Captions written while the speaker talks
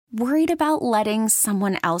Worried about letting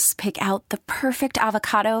someone else pick out the perfect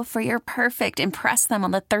avocado for your perfect impress them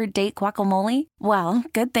on the third date guacamole? Well,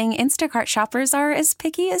 good thing Instacart shoppers are as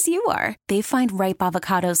picky as you are. They find ripe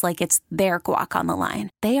avocados like it's their guac on the line.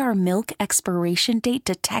 They are milk expiration date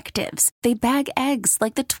detectives. They bag eggs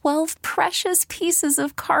like the 12 precious pieces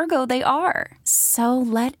of cargo they are. So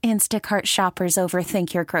let Instacart shoppers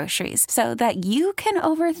overthink your groceries so that you can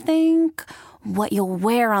overthink what you'll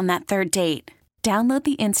wear on that third date. Download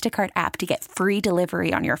the Instacart app to get free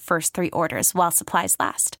delivery on your first 3 orders while supplies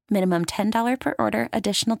last. Minimum $10 per order.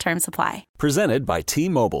 Additional terms apply. Presented by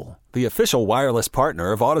T-Mobile, the official wireless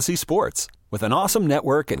partner of Odyssey Sports. With an awesome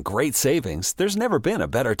network and great savings, there's never been a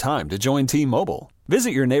better time to join T-Mobile. Visit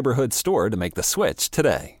your neighborhood store to make the switch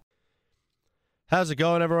today. How's it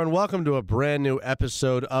going, everyone? Welcome to a brand new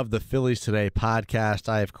episode of the Phillies Today podcast.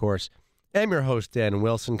 I, of course, am your host, Dan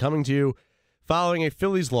Wilson, coming to you following a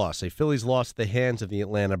Phillies loss at the hands of the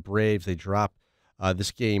Atlanta Braves. They dropped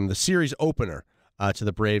this game, the series opener, to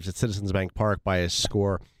the Braves at Citizens Bank Park by a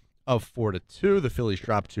score of 4-2. The Phillies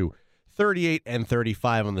dropped to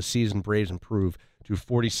 38-35 on the season. Braves improve to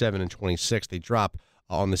 47-26. They drop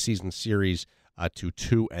on the season series to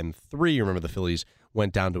 2-3. Remember, the Phillies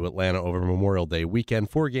went down to Atlanta over Memorial Day weekend,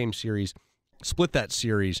 4-game series, split that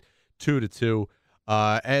series 2-2,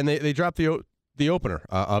 and they dropped the opener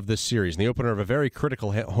of this series, and the opener of a very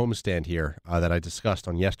critical homestand here that I discussed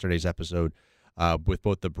on yesterday's episode with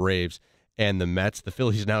both the Braves and the Mets. The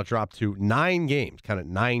Phillies now dropped to 9 games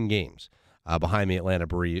behind the Atlanta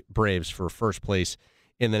Braves for first place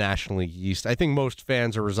in the National League East. I think most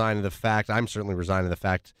fans are resigned to the fact, I'm certainly resigned to the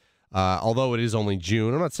fact, although it is only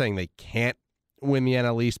June, I'm not saying they can't win the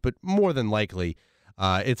NL East, but more than likely,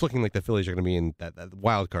 it's looking like the Phillies are going to be in that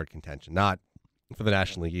wild card contention, not for the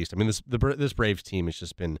National League East. I mean, this Braves team has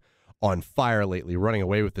just been on fire lately, running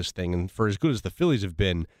away with this thing. And for as good as the Phillies have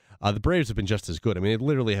been, the Braves have been just as good. I mean, they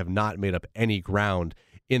literally have not made up any ground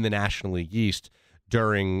in the National League East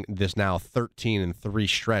during this now 13-3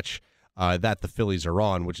 stretch that the Phillies are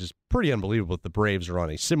on, which is pretty unbelievable. The Braves are on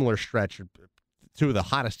a similar stretch, 2 of the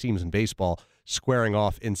hottest teams in baseball squaring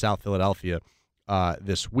off in South Philadelphia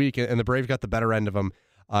this week. And the Braves got the better end of them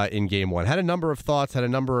in Game 1. Had a number of thoughts, had a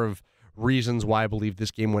number of reasons why I believe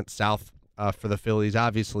this game went south for the Phillies.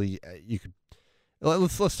 Obviously,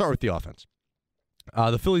 let's start with the offense.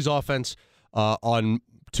 The Phillies offense on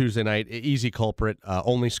Tuesday night, easy culprit,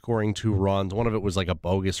 only scoring 2 runs. One of it was like a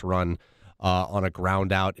bogus run on a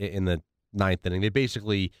ground out in the 9th inning. They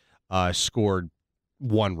basically scored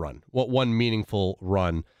 1 run, one meaningful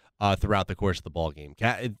run throughout the course of the ball game.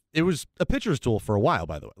 It was a pitcher's duel for a while,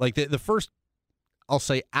 by the way. Like the first, I'll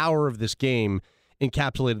say, hour of this game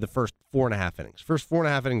encapsulated the first 4.5 innings. First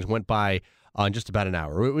 4.5 innings went by in just about an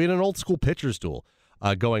hour. We had an old school pitcher's duel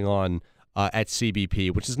going on at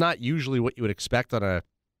CBP, which is not usually what you would expect on a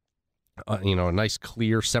nice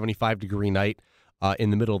clear 75-degree night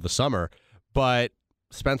in the middle of the summer. But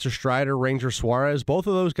Spencer Strider, Ranger Suarez, both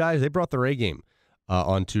of those guys, they brought their A game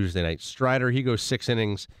on Tuesday night. Strider, he goes 6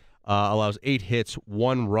 innings, allows 8 hits,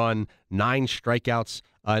 1 run, 9 strikeouts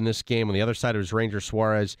in this game. On the other side of his Ranger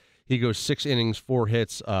Suarez, he goes 6 innings, 4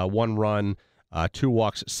 hits, 1 run, 2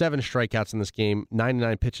 walks, 7 strikeouts in this game,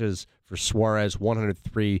 99 pitches for Suarez,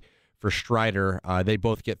 103 for Strider. They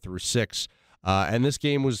both get through 6. And this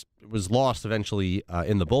game was lost eventually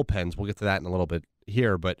in the bullpens. We'll get to that in a little bit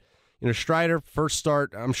here. But, Strider, first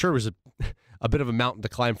start, I'm sure it was a bit of a mountain to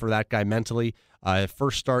climb for that guy mentally.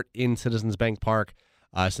 First start in Citizens Bank Park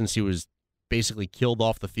since he was basically killed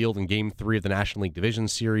off the field in Game 3 of the National League Division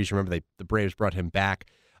Series. Remember, the Braves brought him back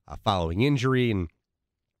following injury, and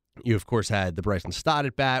you, of course, had the Bryson Stott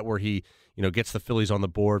at bat where he, gets the Phillies on the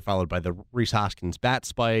board, followed by the Rhys Hoskins bat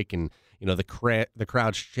spike, and the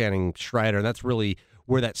crowd chanting Strider, and that's really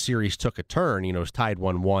where that series took a turn. It was tied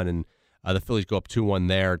 1-1, and the Phillies go up 2-1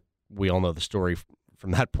 there. We all know the story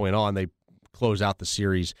from that point on. They close out the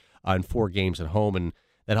series in 4 games at home, and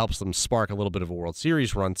that helps them spark a little bit of a World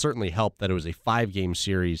Series run. Certainly helped that it was a 5-game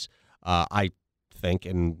series, I think,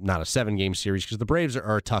 and not a 7-game series, because the Braves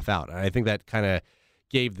are a tough out. And I think that kind of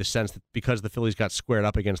gave the sense that because the Phillies got squared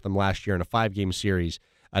up against them last year in a 5-game series,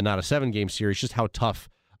 not a 7-game series, just how tough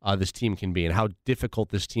this team can be and how difficult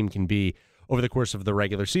this team can be over the course of the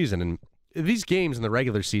regular season. And these games in the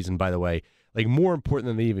regular season, by the way, like more important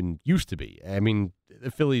than they even used to be. I mean,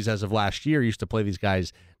 the Phillies, as of last year, used to play these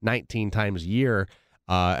guys 19 times a year,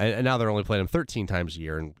 and now they're only playing them 13 times a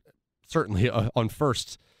year. And certainly at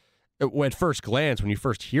first glance, when you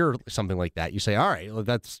first hear something like that, you say, all right, well,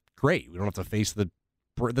 that's great. We don't have to face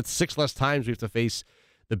that's 6 less times we have to face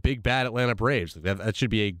the big bad Atlanta Braves. That should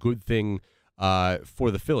be a good thing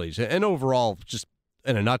for the Phillies. And overall, just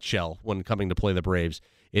in a nutshell when coming to play the Braves.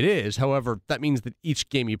 It is. However, that means that each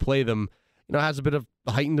game you play them, has a bit of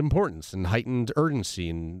heightened importance and heightened urgency.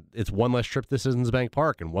 And it's one less trip to Citizens Bank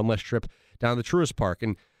Park and one less trip down to Truist Park.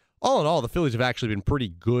 And all in all, the Phillies have actually been pretty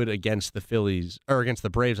good against against the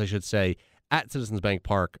Braves, I should say, at Citizens Bank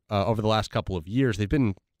Park over the last couple of years. They've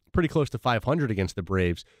been pretty close to 500 against the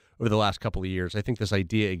Braves over the last couple of years. I think this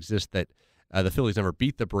idea exists that the Phillies never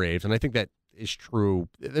beat the Braves, and I think that is true.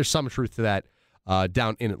 There's some truth to that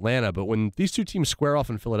down in Atlanta, but when these two teams square off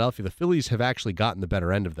in Philadelphia, the Phillies have actually gotten the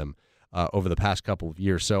better end of them over the past couple of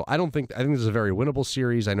years. So I think this is a very winnable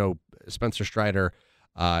series. I know Spencer Strider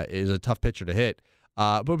is a tough pitcher to hit,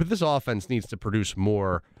 but this offense needs to produce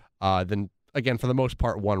more than, again, for the most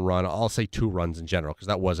part, one run. I'll say 2 runs in general, because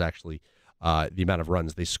that was actually the amount of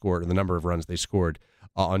runs they scored, or the number of runs they scored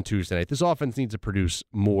on Tuesday night. This offense needs to produce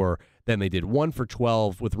more than they did. 1 for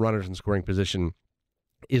 12 with runners in scoring position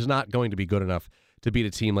is not going to be good enough to beat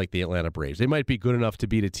a team like the Atlanta Braves. They might be good enough to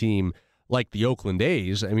beat a team like the Oakland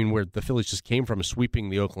A's, where the Phillies just came from sweeping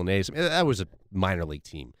the Oakland A's. That was a minor league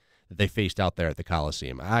team that they faced out there at the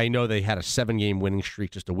Coliseum. I know they had a 7-game winning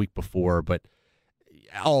streak just a week before, but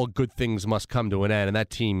all good things must come to an end, and that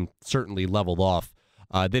team certainly leveled off.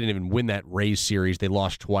 They didn't even win that Rays series. They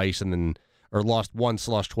lost twice, lost once,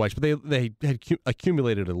 lost twice, but they had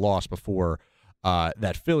accumulated a loss before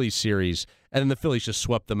that Phillies series, and then the Phillies just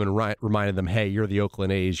swept them and reminded them, hey, you're the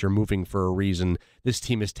Oakland A's, you're moving for a reason, this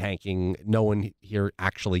team is tanking, no one here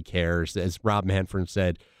actually cares. As Rob Manfred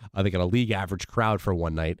said, they got a league average crowd for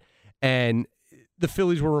one night, and the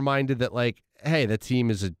Phillies were reminded that, hey, that team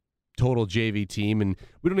is a total JV team, and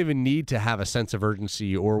we don't even need to have a sense of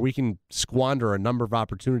urgency, or we can squander a number of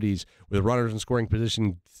opportunities with runners in scoring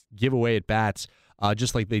position, give away at bats,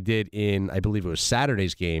 just like they did in, I believe it was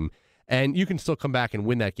Saturday's game, and you can still come back and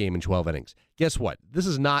win that game in 12 innings. Guess what? This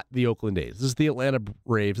is not the Oakland A's. This is the Atlanta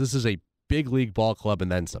Braves. This is a big league ball club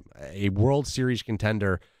and then some, a World Series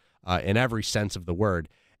contender in every sense of the word,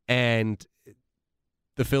 and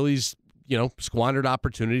the Phillies squandered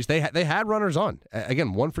opportunities. They had runners on.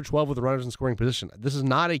 Again, 1 for 12 with the runners in scoring position. This is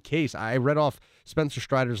not a case. I read off Spencer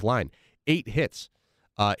Strider's line. 8 hits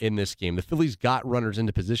in this game. The Phillies got runners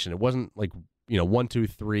into position. It wasn't like, 1, 2,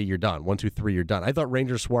 3, you're done. 1, 2, 3, you're done. I thought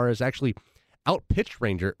Ranger Suarez actually outpitched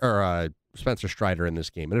Spencer Strider in this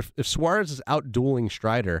game. And if Suarez is outdueling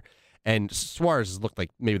Strider, and Suarez has looked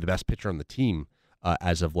like maybe the best pitcher on the team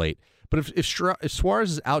as of late, but if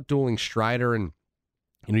Suarez is outdueling Strider and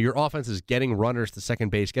your offense is getting runners to second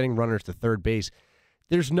base, getting runners to third base,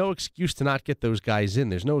 there's no excuse to not get those guys in.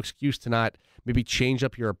 There's no excuse to not maybe change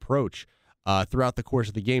up your approach throughout the course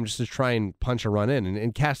of the game just to try and punch a run in.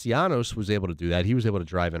 And Castellanos was able to do that. He was able to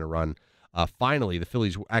drive in a run. Finally, the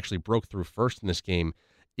Phillies actually broke through first in this game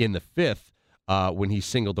in the 5th when he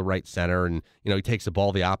singled to right center. And, he takes the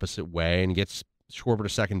ball the opposite way and gets Schwarber to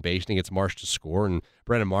second base and he gets Marsh to score. And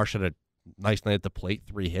Brandon Marsh had a nice night at the plate,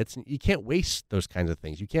 3 hits. And you can't waste those kinds of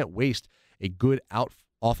things. You can't waste a good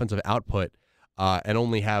offensive output and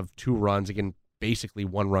only have 2 runs, again, basically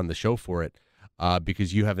 1 run to show for it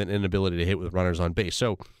because you have an inability to hit with runners on base.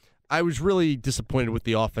 So I was really disappointed with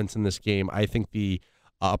the offense in this game. I think the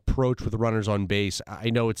approach with runners on base, I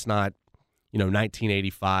know it's not,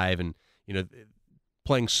 1985 and,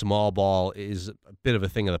 playing small ball is a bit of a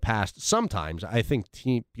thing of the past. Sometimes I think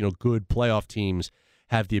good playoff teams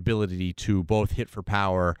have the ability to both hit for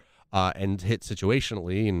power and hit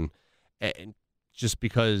situationally. And just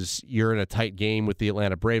because you're in a tight game with the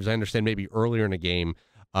Atlanta Braves, I understand maybe earlier in a game,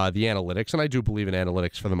 the analytics, and I do believe in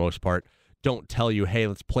analytics for the most part, don't tell you, hey,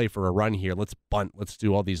 let's play for a run here, let's bunt, let's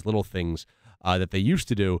do all these little things that they used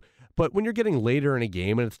to do. But when you're getting later in a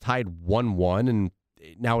game and it's tied 1-1, and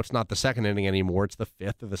now it's not the second inning anymore, it's the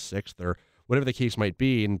 5th or the 6th or whatever the case might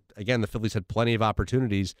be, and again, the Phillies had plenty of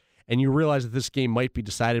opportunities, and you realize that this game might be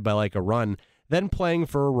decided by like a run, then playing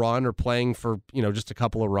for a run or playing for, just a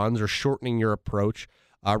couple of runs or shortening your approach,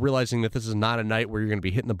 realizing that this is not a night where you're going to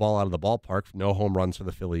be hitting the ball out of the ballpark. No home runs for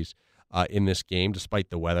the Phillies in this game, despite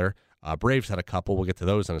the weather. Braves had a couple. We'll get to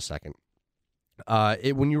those in a second.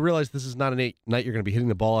 When you realize this is not a night you're going to be hitting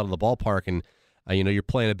the ball out of the ballpark and, you're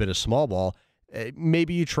playing a bit of small ball,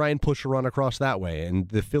 maybe you try and push a run across that way. And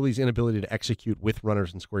the Phillies' inability to execute with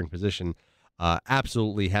runners in scoring position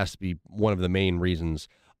absolutely has to be one of the main reasons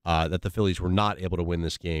that the Phillies were not able to win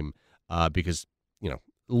this game because,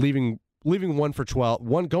 going 1 for 12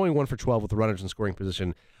 with the runners in scoring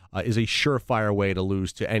position is a surefire way to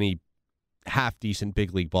lose to any half-decent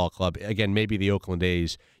big league ball club. Again, maybe the Oakland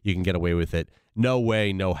A's, you can get away with it. No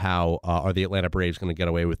way, no how are the Atlanta Braves going to get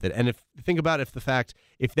away with it. And think about if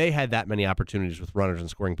they had that many opportunities with runners in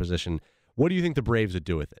scoring position, what do you think the Braves would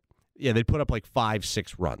do with it? they'd put up like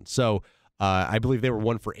 5-6 runs. So I believe they were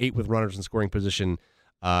 1 for 8 with runners in scoring position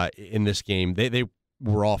in this game. They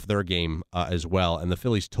were off their game as well, and the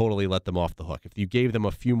Phillies totally let them off the hook. If you gave them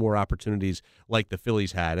a few more opportunities like the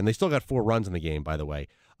Phillies had, and they still got 4 runs in the game, by the way,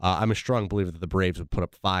 I'm a strong believer that the Braves would put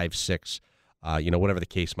up 5, 6, whatever the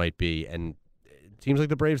case might be. And teams like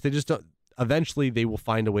the Braves, they just don't. Eventually, they will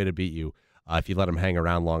find a way to beat you if you let them hang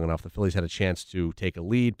around long enough. The Phillies had a chance to take a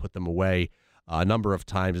lead, put them away a number of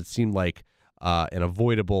times. It seemed like an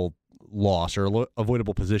avoidable loss or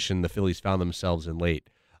avoidable position the Phillies found themselves in late.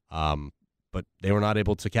 But they were not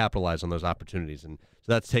able to capitalize on those opportunities. And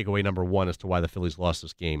so that's takeaway number 1 as to why the Phillies lost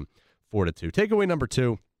this game 4-2. Takeaway number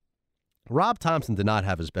 2, Rob Thomson did not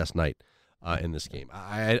have his best night in this game.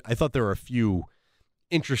 I thought there were a few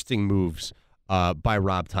interesting moves by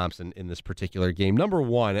Rob Thomson in this particular game. Number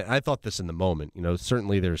 1, and I thought this in the moment,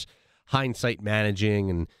 certainly there's hindsight managing,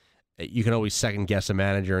 and you can always second guess a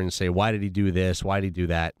manager and say, why did he do this? Why did he do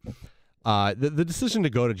that? The decision to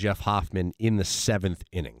go to Jeff Hoffman in the 7th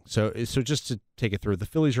inning. So just to take it through, the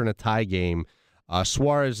Phillies are in a tie game.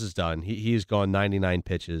 Suarez is done. He's gone 99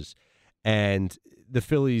 pitches, and the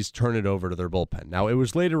Phillies turn it over to their bullpen. Now, it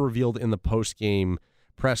was later revealed in the post-game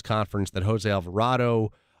press conference that Jose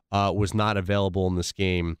Alvarado was not available in this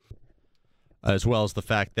game, as well as the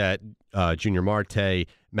fact that Junior Marte,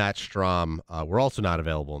 Matt Strahm were also not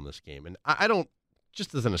available in this game. And I don't,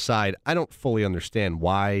 just as an aside, I don't fully understand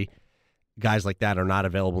why guys like that are not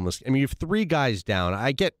available in this. I mean, you have 3 guys down.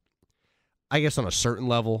 I guess on a certain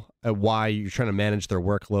level, why you're trying to manage their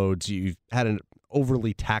workloads. You've had an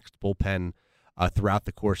overly taxed bullpen throughout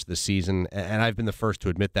the course of the season, and I've been the first to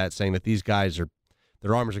admit that, saying that these guys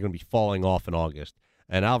their armors are going to be falling off in August.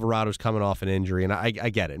 And Alvarado's coming off an injury, and I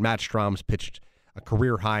get it. Matt Strahm's pitched a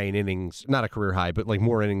career high in innings, not a career high, but like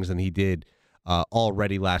more innings than he did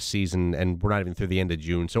already last season, and we're not even through the end of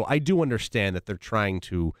June. So I do understand that they're trying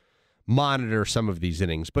to monitor some of these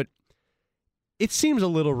innings, but it seems a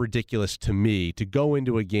little ridiculous to me to go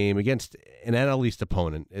into a game against an NL East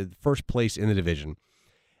opponent, first place in the division,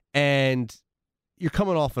 and you're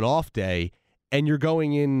coming off an off day, and you're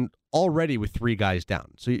going in already with 3 guys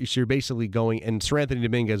down. So you're basically going, and Seranthony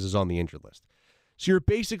Dominguez is on the injured list. So you're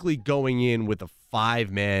basically going in with a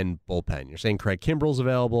 5-man bullpen. You're saying Craig Kimbrell's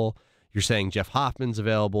available. You're saying Jeff Hoffman's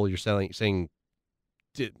available. You're saying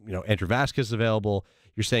Andrew Vasquez is available.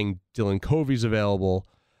 You're saying Dylan Covey's available.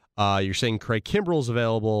 You're saying Craig Kimbrell's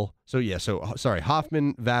available. So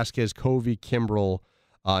Hoffman, Vasquez, Covey, Kimbrell,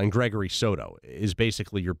 and Gregory Soto is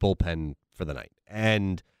basically your bullpen for the night.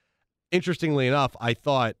 And interestingly enough, I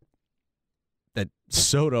thought that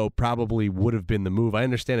Soto probably would have been the move. I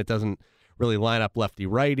understand it doesn't really line up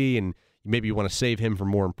lefty-righty, and maybe you want to save him for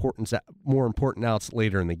more important outs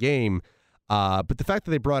later in the game. But the fact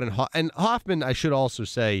that they brought in and Hoffman, I should also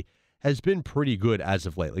say, has been pretty good as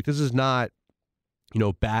of late. Like, this is not,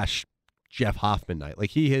 bash Jeff Hoffman night.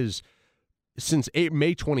 Like, he has, since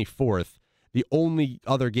May 24th, the only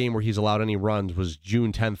other game where he's allowed any runs was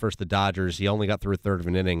June 10th versus the Dodgers. He only got through a third of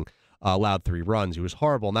an inning, allowed 3 runs. He was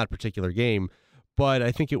horrible in that particular game, but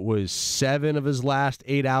I think it was 7 of his last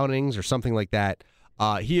 8 outings or something like that.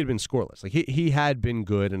 He had been scoreless. Like, he had been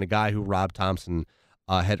good, and a guy who Rob Thomson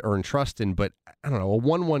had earned trust in. But I don't know, a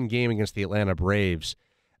 1-1 game against the Atlanta Braves.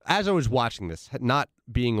 As I was watching this, not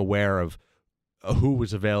being aware of who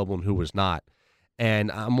was available and who was not,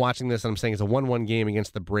 and I'm watching this and I'm saying it's a 1-1 game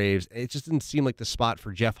against the Braves. It just didn't seem like the spot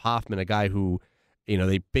for Jeff Hoffman, a guy who,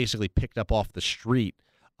 they basically picked up off the street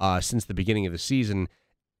since the beginning of the season.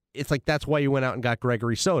 It's like that's why you went out and got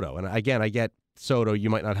Gregory Soto. And again, I get Soto, you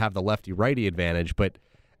might not have the lefty-righty advantage, but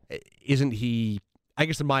isn't he, I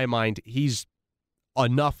guess in my mind, he's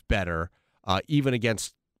enough better, even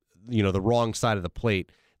against, the wrong side of the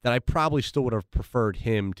plate, that I probably still would have preferred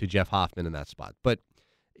him to Jeff Hoffman in that spot. But,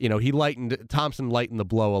 Thomson lightened the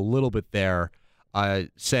blow a little bit there,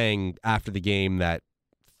 saying after the game that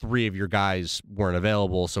 3 of your guys weren't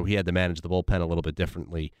available, so he had to manage the bullpen a little bit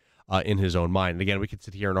differently in his own mind. And again, we could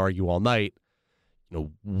sit here and argue all night,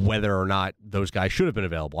 whether or not those guys should have been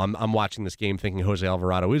available. I'm watching this game thinking Jose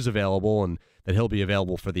Alvarado is available and that he'll be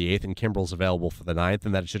available for the 8th and Kimbrell's available for the 9th,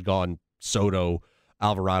 and that it should go on Soto,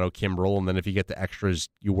 Alvarado, Kimbrell, and then if you get the extras,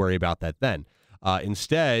 you worry about that then.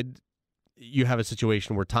 Instead, you have a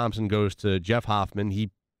situation where Thomson goes to Jeff Hoffman. He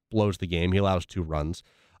blows the game. He allows 2 runs.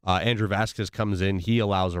 Andrew Vasquez comes in. He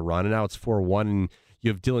allows a run, and now it's 4-1, and you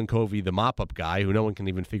have Dylan Covey, the mop-up guy, who no one can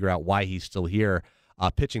even figure out why he's still here,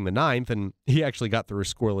 pitching the 9th, and he actually got through a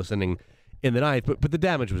scoreless inning in the 9th, but the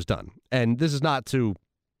damage was done. And this is not to,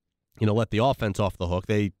 let the offense off the hook.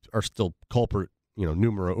 They are still culprit,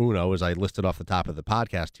 numero uno, as I listed off the top of the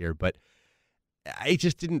podcast here, but it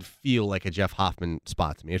just didn't feel like a Jeff Hoffman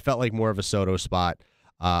spot to me. It felt like more of a Soto spot.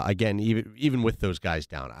 Again, even with those guys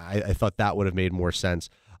down, I thought that would have made more sense.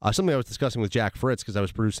 Something I was discussing with Jack Fritz because I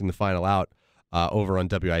was producing the Final Out over on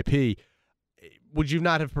WIP. Would you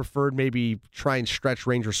not have preferred maybe try and stretch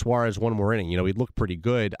Ranger Suarez one more inning? He looked pretty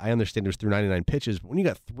good. I understand it was through 99 pitches, but when you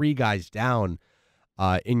got 3 guys down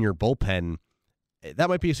in your bullpen, that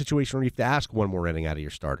might be a situation where you have to ask one more inning out of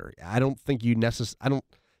your starter. I don't think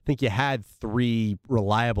you had 3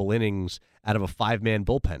 reliable innings out of a 5-man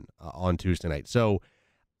bullpen on Tuesday night. So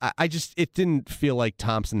it didn't feel like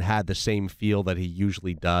Thompson had the same feel that he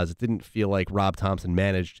usually does. It didn't feel like Rob Thompson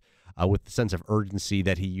managed with the sense of urgency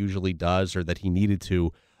that he usually does or that he needed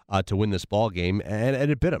to win this ball game, and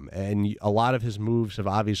it bit him. And a lot of his moves have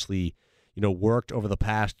obviously, worked over the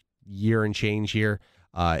past year and change here.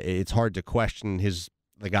 It's hard to question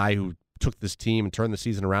the guy who took this team and turned the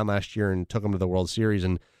season around last year and took them to the World Series.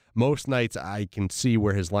 And most nights I can see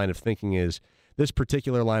where his line of thinking is. This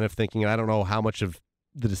particular line of thinking, and I don't know how much of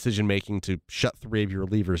the decision making to shut 3 of your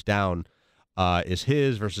relievers down is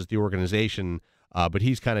his versus the organization. But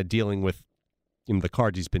he's kind of dealing with the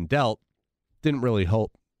cards he's been dealt. Didn't really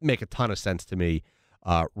make a ton of sense to me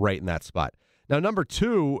right in that spot. Now, number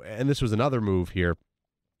 2, and this was another move here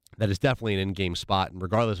that is definitely an in-game spot, and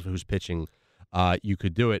regardless of who's pitching, you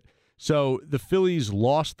could do it. So the Phillies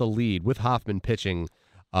lost the lead with Hoffman pitching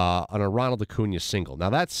on a Ronald Acuna single. Now,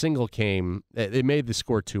 that single it made the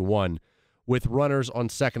score 2-1 with runners on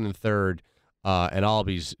second and third, and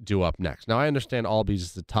Albies due up next. Now, I understand Albies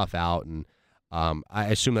is a tough out, and I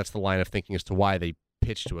assume that's the line of thinking as to why they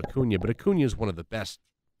pitched to Acuna, but Acuna is one of the best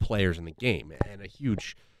players in the game and a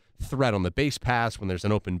huge threat on the base pass when there's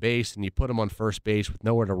an open base, and you put him on first base with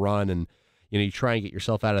nowhere to run, and you try and get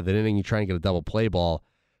yourself out of that inning, you try and get a double play ball.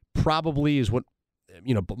 Probably is what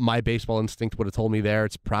my baseball instinct would have told me there.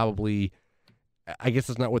 It's probably, I guess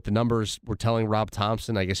that's not what the numbers were telling Rob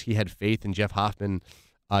Thompson. I guess he had faith in Jeff Hoffman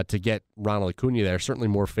to get Ronald Acuna there. Certainly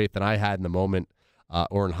more faith than I had in the moment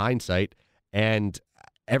or in hindsight. And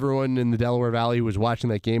everyone in the Delaware Valley who was watching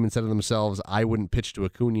that game and said to themselves, I wouldn't pitch to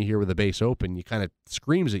Acuna here with the base open. You kind of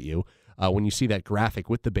screams at you when you see that graphic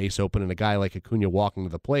with the base open and a guy like Acuna walking to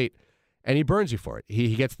the plate, and he burns you for it.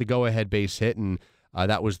 He gets the go-ahead base hit, and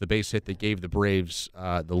that was the base hit that gave the Braves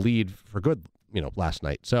the lead for good, last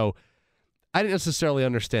night. So I didn't necessarily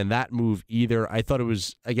understand that move either. I thought it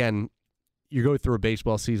was, again, you go through a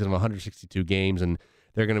baseball season of 162 games, and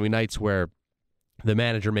there are going to be nights where the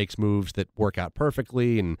manager makes moves that work out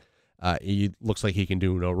perfectly, and he looks like he can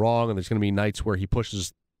do no wrong. And there's going to be nights where he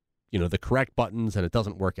pushes, the correct buttons, and it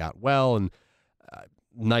doesn't work out well. And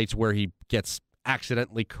nights where he gets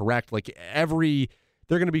accidentally correct. Like there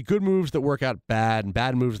are going to be good moves that work out bad, and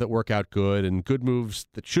bad moves that work out good, and good moves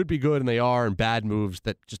that should be good and they are, and bad moves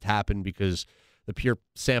that just happen because the pure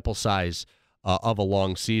sample size of a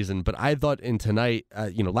long season. But I thought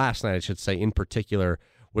last night I should say in particular,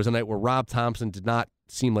 was a night where Rob Thompson did not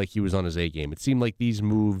seem like he was on his A game. It seemed like these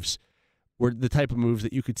moves were the type of moves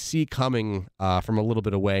that you could see coming from a little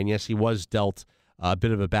bit away. And yes, he was dealt a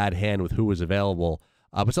bit of a bad hand with who was available.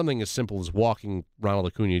 But something as simple as walking Ronald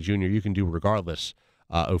Acuna Jr. you can do regardless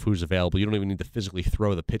of who's available. You don't even need to physically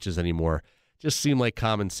throw the pitches anymore. Just seemed like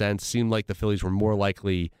common sense. Seemed like the Phillies were more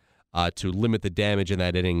likely to limit the damage in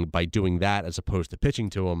that inning by doing that as opposed to pitching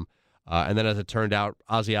to him. And then as it turned out,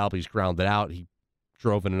 Ozzie Albies grounded out. He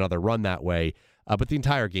drove in another run that way, but the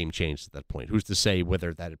entire game changed at that point. Who's to say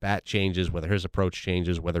whether that bat changes, whether his approach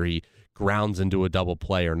changes, whether he grounds into a double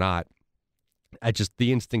play or not?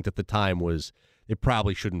 The instinct at the time was they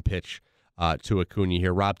probably shouldn't pitch to Acuna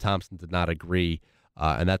here. Rob Thompson did not agree,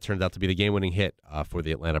 and that turned out to be the game-winning hit for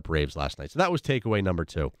the Atlanta Braves last night. So that was takeaway number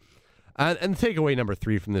 2. And takeaway number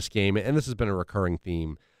 3 from this game, and this has been a recurring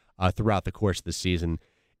theme throughout the course of the season,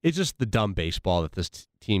 it's just the dumb baseball that this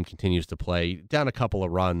team continues to play. Down a couple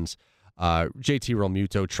of runs, JT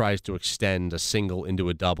Realmuto tries to extend a single into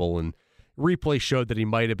a double, and replay showed that he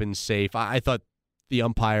might have been safe. I thought the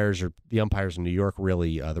umpires in New York,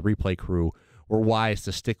 really, the replay crew, were wise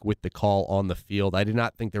to stick with the call on the field. I did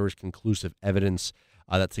not think there was conclusive evidence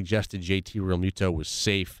that suggested JT Realmuto was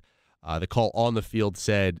safe. The call on the field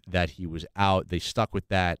said that he was out. They stuck with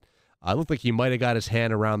that. It looked like he might have got his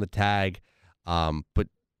hand around the tag, but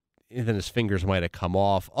then his fingers might have come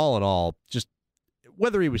off. All in all, just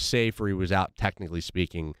whether he was safe or he was out, technically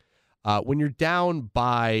speaking, when you're down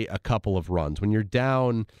by a couple of runs, when you're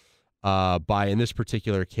down by, in this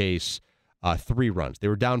particular case, 3 runs. They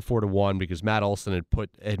were down 4-1 because Matt Olson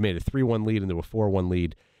had made a 3-1 lead into a 4-1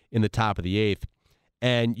 lead in the top of the 8th,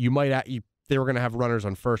 and they were going to have runners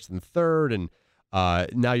on first and third, and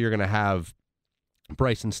now you're going to have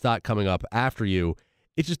Bryson Stott coming up after you,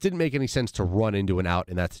 it just didn't make any sense to run into an out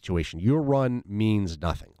in that situation. Your run means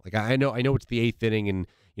nothing. Like I know it's the 8th inning, and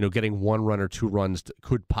getting 1 run or 2 runs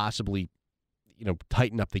could possibly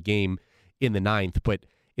tighten up the game in the 9th. But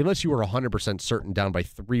unless you were 100% certain down by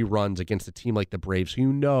 3 runs against a team like the Braves,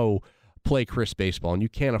 who play crisp baseball and you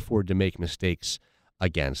can't afford to make mistakes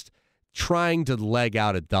against, trying to leg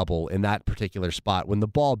out a double in that particular spot when the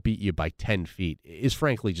ball beat you by 10 feet is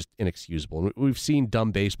frankly just inexcusable. We've seen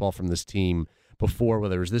dumb baseball from this team before,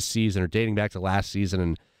 whether it was this season or dating back to last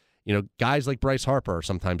season. And, guys like Bryce Harper are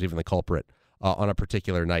sometimes even the culprit on a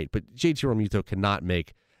particular night. But JT Realmuto cannot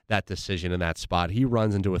make that decision in that spot. He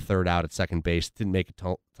runs into a 3rd out at second base. Didn't make a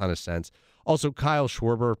ton of sense. Also, Kyle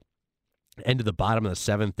Schwarber ended the bottom of the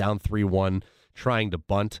 7th, down 3-1, trying to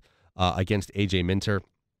bunt against A.J. Minter.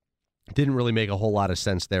 Didn't really make a whole lot of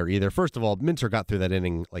sense there either. First of all, Minter got through that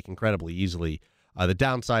inning incredibly easily. The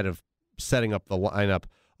downside of setting up the lineup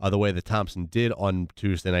the way that Thompson did on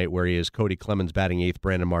Tuesday night, where he is Cody Clemens batting 8th,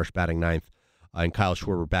 Brandon Marsh batting 9th, and Kyle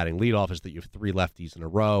Schwarber batting leadoff, is that you have 3 lefties in a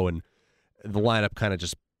row, and the lineup kind of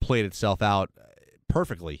just played itself out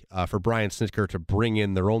perfectly for Brian Snitker to bring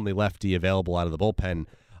in their only lefty available out of the bullpen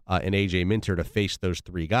in A.J. Minter to face those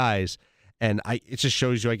 3 guys. And it just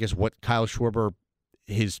shows you, I guess, what Kyle Schwarber,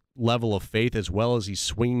 his level of faith, as well as he's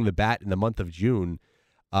swinging the bat in the month of June,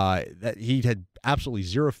 that he had absolutely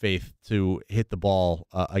zero faith to hit the ball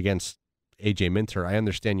against A.J. Minter. I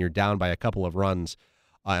understand you're down by a couple of runs,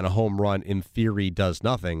 and a home run in theory does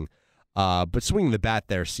nothing. But swinging the bat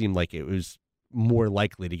there seemed like it was more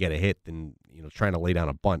likely to get a hit than trying to lay down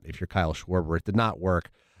a bunt if you're Kyle Schwarber. It did not work.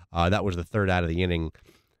 That was the 3rd out of the inning.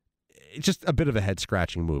 It's just a bit of a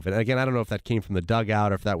head-scratching move. And again, I don't know if that came from the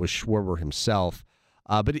dugout or if that was Schwarber himself.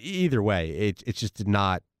 But either way, it just did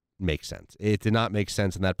not make sense. It did not make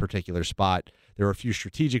sense in that particular spot. There were a few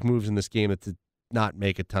strategic moves in this game that did not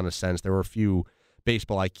make a ton of sense. There were a few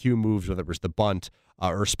baseball IQ moves, whether it was the bunt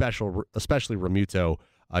or especially Realmuto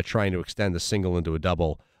trying to extend a single into a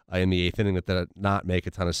double in the 8th inning that did not make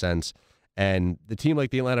a ton of sense. And the team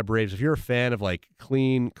like the Atlanta Braves, if you're a fan of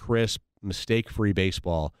clean, crisp, mistake-free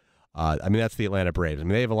baseball, that's the Atlanta Braves.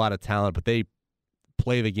 They have a lot of talent, but they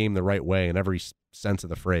play the game the right way in every sense of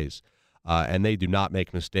the phrase. And they do not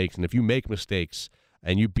make mistakes. And if you make mistakes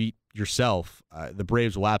and you beat yourself, the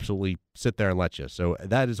Braves will absolutely sit there and let you. So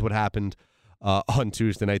that is what happened on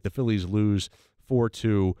Tuesday night. The Phillies lose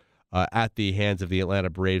 4-2 at the hands of the Atlanta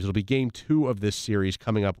Braves. It'll be game 2 of this series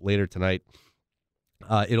coming up later tonight.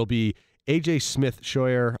 It'll be A.J.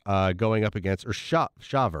 Smith-Shawver going up against, or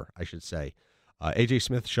Shawver, I should say. A.J.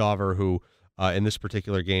 Smith-Shawver, who in this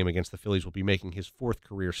particular game against the Phillies will be making his 4th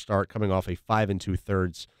career start, coming off a 5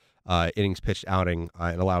 2/3 innings pitched outing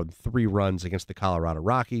and allowed 3 runs against the Colorado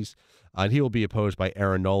Rockies. And he will be opposed by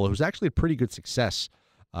Aaron Nola, who's actually a pretty good success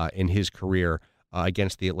in his career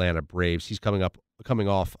against the Atlanta Braves. He's coming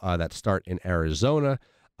off that start in Arizona.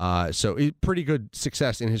 So pretty good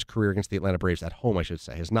success in his career against the Atlanta Braves at home, I should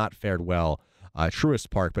say. Has not fared well at Truist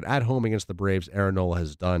Park, but at home against the Braves, Aaron Nola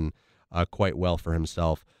has done quite well for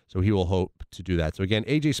himself. So he will hope to do that. So again,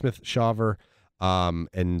 A.J. Smith-Shawver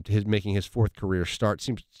and making his 4th career start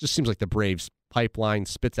seems like the Braves pipeline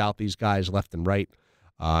spits out these guys left and right,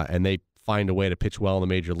 and they find a way to pitch well in the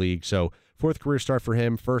major league. So 4th career start for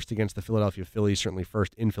him, first against the Philadelphia Phillies, certainly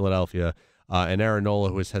first in Philadelphia. And Aaron Nola,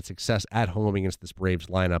 who has had success at home against this Braves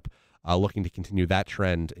lineup, looking to continue that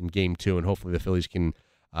trend in game 2, and hopefully the Phillies can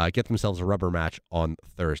get themselves a rubber match on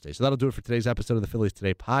Thursday. So that'll do it for today's episode of the Phillies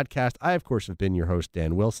Today podcast. I, of course, have been your host,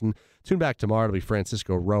 Dan Wilson. Tune back tomorrow. It'll be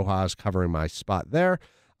Francisco Rojas covering my spot there.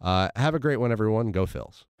 Have a great one, everyone. Go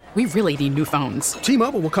Phils. We really need new phones.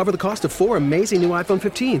 T-Mobile will cover the cost of 4 amazing new iPhone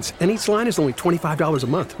 15s, and each line is only $25 a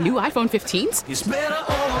month. New iPhone 15s? It's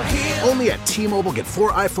better over here. Only at T-Mobile, get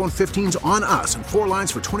 4 iPhone 15s on us and 4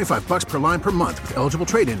 lines for $25 per line per month with eligible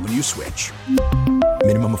trade-in when you switch.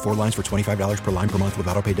 Minimum of 4 lines for $25 per line per month with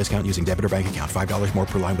autopay discount using debit or bank account. $5 more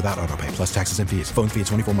per line without autopay, plus taxes and fees. Phone fee at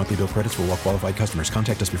 24 monthly bill credits for well-qualified customers.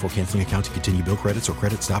 Contact us before canceling account to continue bill credits or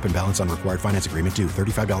credit stop and balance on required finance agreement due.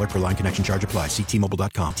 $35 per line connection charge applies. See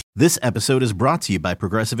T-Mobile.com. This episode is brought to you by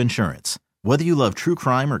Progressive Insurance. Whether you love true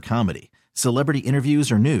crime or comedy, celebrity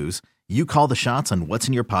interviews or news, you call the shots on what's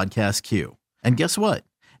in your podcast queue. And guess what?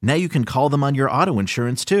 Now you can call them on your auto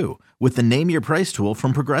insurance too with the Name Your Price tool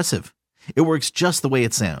from Progressive. It works just the way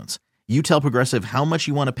it sounds. You tell Progressive how much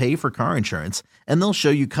you want to pay for car insurance, and they'll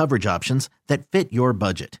show you coverage options that fit your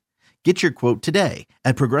budget. Get your quote today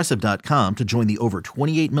at Progressive.com to join the over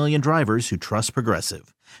 28 million drivers who trust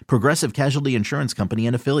Progressive. Progressive Casualty Insurance Company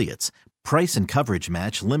and Affiliates. Price and coverage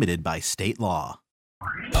match limited by state law.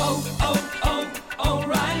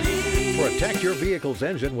 O'Reilly. For a Protect your vehicle's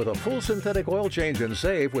engine with a full synthetic oil change and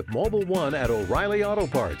save with Mobil 1 at O'Reilly Auto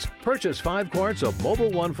Parts. Purchase 5 quarts of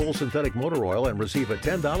Mobil 1 full synthetic motor oil and receive a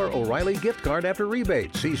 $10 O'Reilly gift card after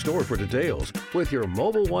rebate. See store for details. With your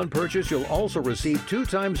Mobil 1 purchase, you'll also receive 2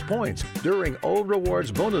 times points during O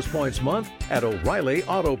Rewards Bonus Points Month at O'Reilly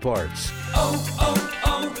Auto Parts.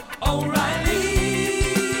 O'Reilly